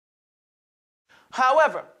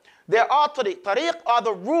However, there are tariq. Tariq are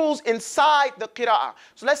the rules inside the qira'ah.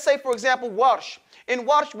 So let's say, for example, warsh. In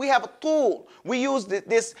warsh, we have a tool. We use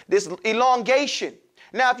this elongation.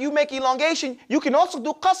 Now, if you make elongation, you can also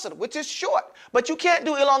do qasr, which is short. But you can't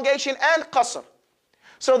do elongation and qasr.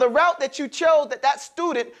 So the route that you chose, that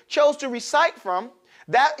student chose to recite from,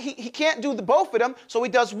 that he can't do both of them, so he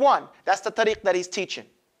does one. That's the tariq that he's teaching.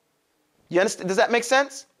 You understand? Does that make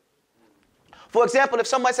sense? For example, if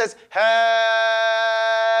somebody says, ha-ulai,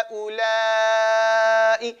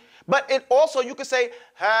 but it also you could say,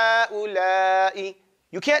 ha-ulai.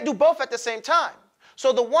 You can't do both at the same time.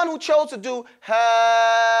 So the one who chose to do ha-ulai,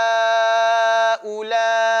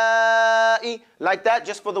 like that,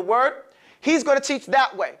 just for the word, he's going to teach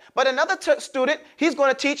that way. But another student, he's going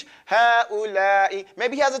to teach ha-ulai.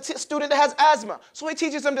 Maybe he has a student that has asthma, so he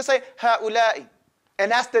teaches them to say ha-ulai. And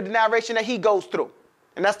that's the narration that he goes through.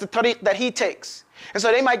 And that's the tariq that he takes. And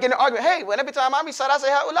so they might get in an argument, hey, well, every time I recite, I say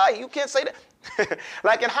ha-ulai. You can't say that.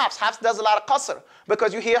 Like in Hafs. Hafs does a lot of qasr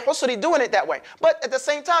because you hear Husri doing it that way. But at the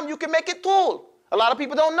same time, you can make it tul. A lot of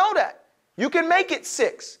people don't know that. You can make it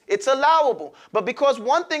 6. It's allowable. But because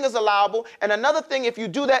one thing is allowable and another thing, if you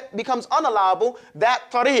do that, becomes unallowable,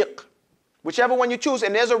 that tariq, whichever one you choose,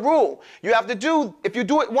 and there's a rule. You have to do, if you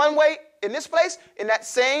do it one way in this place, in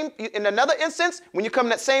another instance, when you come in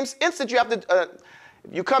that same instance, you have to,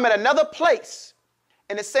 you come at another place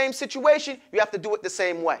in the same situation, you have to do it the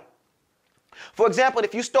same way. For example,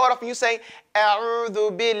 if you start off and you say,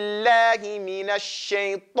 A'udhu billahi minash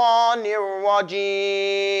shaitanir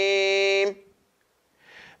rajim.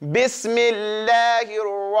 Bismillahir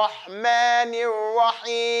rahmanir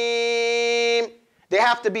rahim. They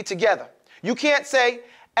have to be together. You can't say,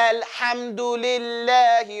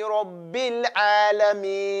 Alhamdulillahi rabbil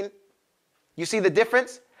alameen. You see the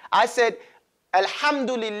difference? I said,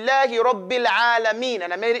 Alhamdulillahi rabbil alameen,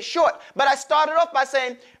 and I made it short. But I started off by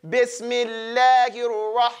saying, Bismillahir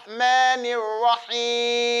rahmanir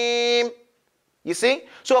rahim. You see?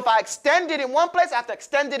 So if I extend it in one place, I have to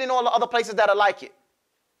extend it in all the other places that are like it.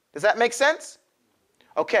 Does that make sense?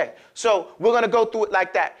 Okay, so we're going to go through it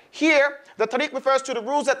like that. Here, the tariq refers to the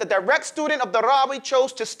rules that the direct student of the Rawi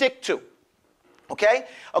chose to stick to. Okay?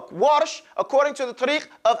 Warsh, according to the tariq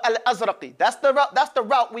of Al-Azraqi. That's the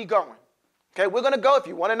route we're going. Okay, we're going to go, if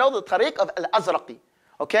you want to know, the tariq of Al-Azraqi.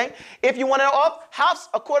 Okay? If you want to know of Hafs,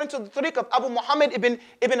 according to the tariq of Abu Muhammad ibn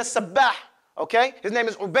al-Sabbah. Okay? His name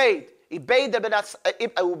is Ubayd. Ubayd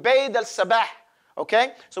al-Sabah.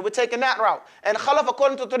 Okay? So we're taking that route. And Khalaf,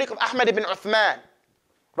 according to the tariq of Ahmad ibn Uthman.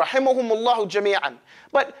 Rahimahumullahu jami'an.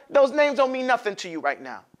 But those names don't mean nothing to you right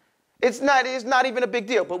now. It's not even a big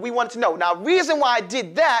deal, but we want to know. Now, reason why I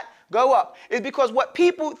did that, go up, is because what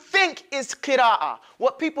people think is qira'ah,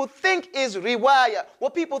 what people think is riwayah,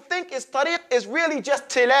 what people think is tariq is really just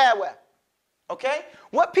tilawah. Okay?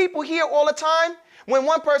 What people hear all the time, when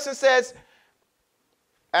one person says,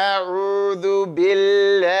 A'udhu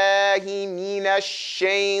billahi minash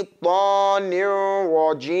shaitanir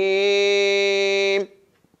rajim.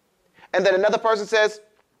 And then another person says,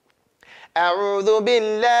 A'udhu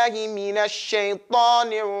billahi minash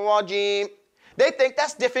shaitanir rajim. They think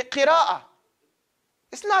that's different qira'ah.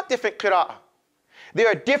 It's not different qira'ah. There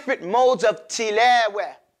are different modes of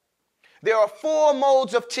tilawah. There are 4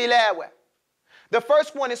 modes of tilawah. The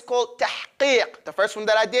first one is called tahqiq. The first one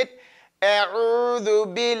that I did, A'udhu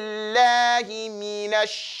billahi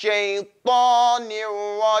minash shaitanir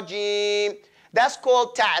rajim. That's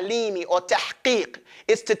called ta'limi or tahqiq.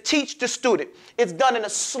 It's to teach the student. It's done in a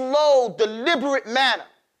slow, deliberate manner.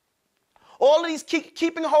 All of these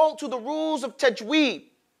keeping hold to the rules of tajweed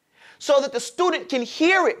so that the student can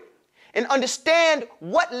hear it and understand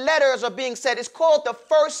what letters are being said. It's called the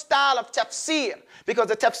first style of tafsir because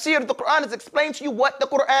the tafsir of the Quran is explained to you what the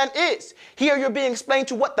Quran is. Here you're being explained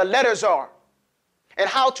to what the letters are and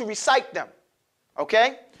how to recite them.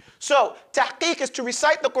 Okay? So, tahqiq is to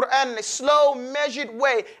recite the Quran in a slow, measured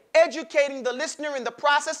way, educating the listener in the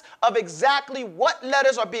process of exactly what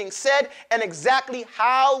letters are being said and exactly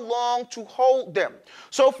how long to hold them.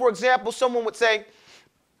 So, for example, someone would say,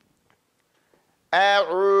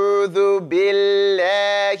 A'udhu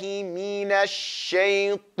billahi minash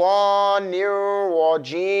shaitanir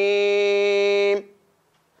rajim.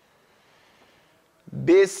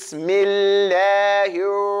 Bismillahir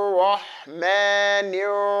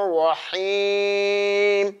rahmanir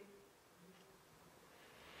rahim.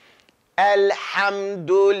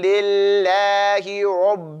 Alhamdulillahi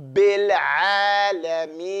rabbil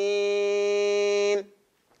alameen.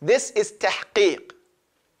 This is tahqiq.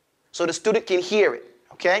 So the student can hear it.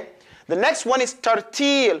 Okay? The next one is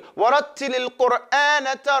tartil. Warattilil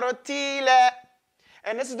Qur'ana tartila.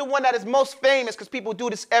 And this is the one that is most famous because people do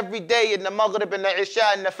this every day in the Maghrib and the Isha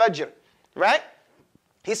and the Fajr, right?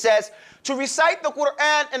 He says, to recite the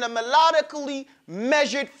Quran in a melodically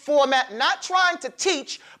measured format, not trying to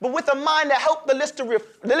teach, but with a mind that helps the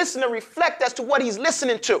listener reflect as to what he's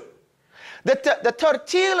listening to. The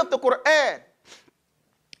tartil of the Quran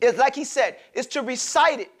is, like he said, is to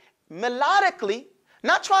recite it melodically,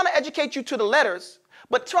 not trying to educate you to the letters,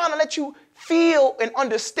 but trying to let you feel and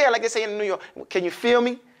understand, like they say in New York, can you feel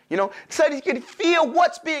me? You know, so you can feel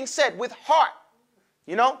what's being said with heart,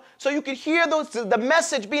 you know? So you can hear the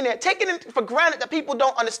message being there. Taking it for granted that people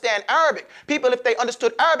don't understand Arabic. People, if they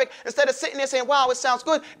understood Arabic, instead of sitting there saying, wow, it sounds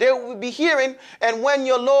good, they would be hearing, and when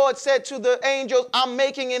your Lord said to the angels, I'm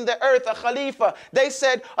making in the earth a khalifa, they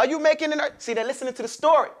said, are you making in the earth? See, they're listening to the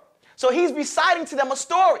story. So he's reciting to them a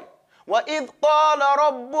story. وَإِذْ قَالَ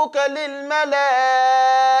رَبُّكَ لِلْمَلَائِكَةِ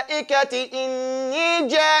إِنِّي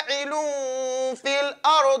جَاعِلٌ فِي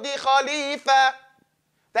الْأَرْضِ خَلِيفَةً.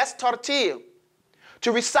 That's tartil.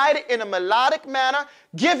 To recite it in a melodic manner,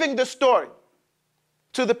 giving the story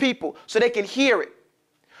to the people so they can hear it.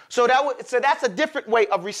 So that's a different way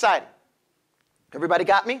of reciting. Everybody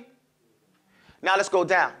got me? Now let's go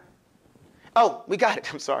down. Oh, we got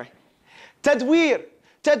it. I'm sorry. Tajweed.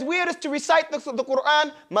 Tajweed is to recite the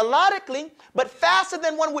Quran melodically, but faster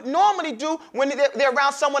than one would normally do when they're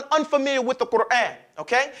around someone unfamiliar with the Quran.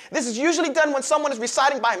 Okay? This is usually done when someone is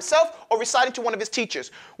reciting by himself or reciting to one of his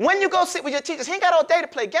teachers. When you go sit with your teachers, he ain't got all day to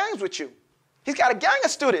play games with you. He's got a gang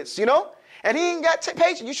of students, you know? And he ain't got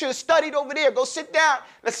patience. You should have studied over there. Go sit down.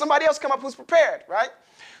 Let somebody else come up who's prepared, right?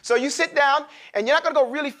 So you sit down, and you're not going to go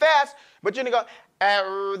really fast, but you're going to go,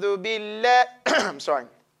 A'udhu billah. I'm sorry.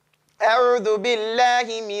 أعوذ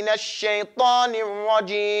بالله من الشيطان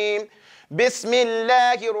الرجيم بسم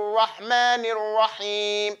الله الرحمن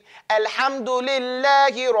الرحيم الحمد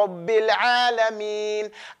لله رب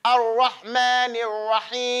العالمين الرحمن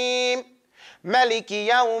الرحيم ملك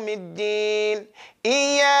يوم الدين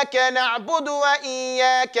إياك نعبد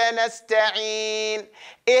وإياك نستعين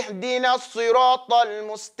اهدنا الصراط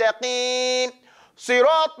المستقيم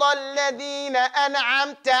صراط الذين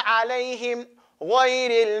أنعمت عليهم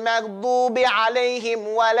غير المغضوب عليهم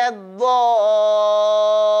ولا الضالين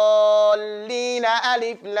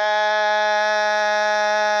ألف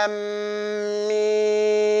لام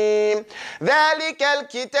ميم ذلك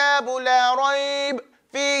الكتاب لا ريب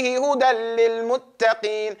فيه هدى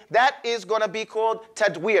للمتقين. That is going to be called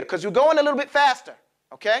tajweed because you're going a little bit faster,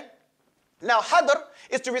 okay? Now, hadr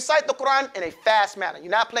is to recite the Quran in a fast manner. You're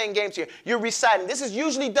not playing games here. You're reciting. This is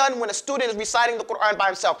usually done when a student is reciting the Quran by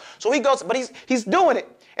himself. So he goes, but he's doing it.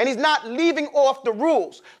 And he's not leaving off the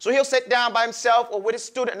rules. So he'll sit down by himself or with his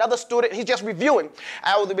student, another student, he's just reviewing.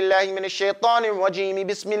 أعوذ بالله من الشيطان الرجيم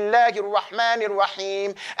بسم الله الرحمن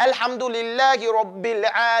الرحيم الحمد لله رب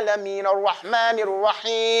العالمين الرحمن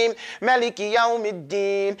الرحيم ملك يوم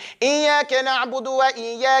الدين إياك نعبد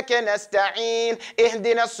وإياك نستعين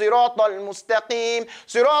اهدنا الصراط المستقيم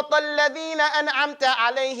صراط الذين أنعمت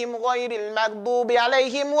عليهم غير المغضوب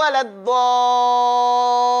عليهم ولا الضالين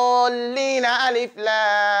ألف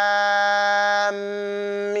لام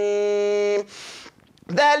ميم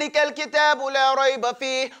ذلك الكتاب لا ريب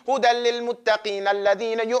فيه هدى للمتقين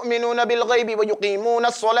الذين يؤمنون بالغيب ويقيمون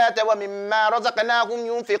الصلاة ومما رزقناهم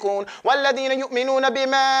ينفقون والذين يؤمنون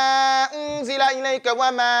بما أنزل إليك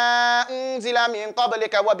وما أنزل من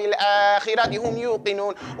قبلك وبالآخرة هم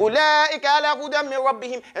يوقنون أولئك على هدى من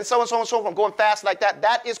ربهم and so on, so on, so on. Going fast like that,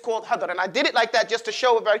 that is called hadr. And I did it like that just to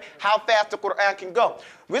show everybody how fast the Quran can go.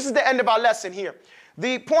 This is the end of our lesson here.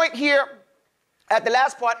 The point here, at the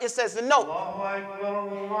last part, it says the note. Allahu Akbar,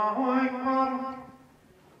 Allahu Akbar.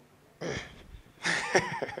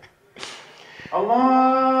 Allahu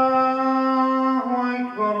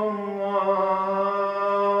Akbar, Allahu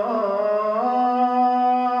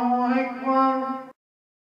Akbar.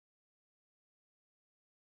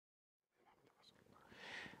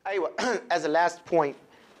 As a last point,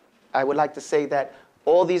 I would like to say that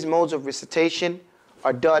all these modes of recitation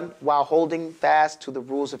are done while holding fast to the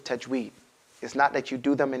rules of tajweed. It's not that you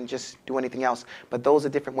do them and just do anything else, but those are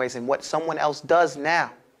different ways. And what someone else does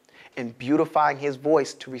now in beautifying his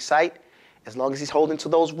voice to recite, as long as he's holding to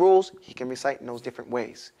those rules, he can recite in those different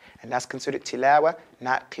ways. And that's considered tilawa,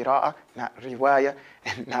 not qira'ah, not riwayah,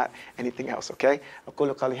 and not anything else, okay?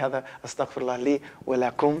 أقول قولي هذا أستغفر الله لي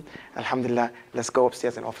ولكم. Alhamdulillah. Let's go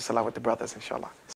upstairs and offer salah with the brothers, inshallah.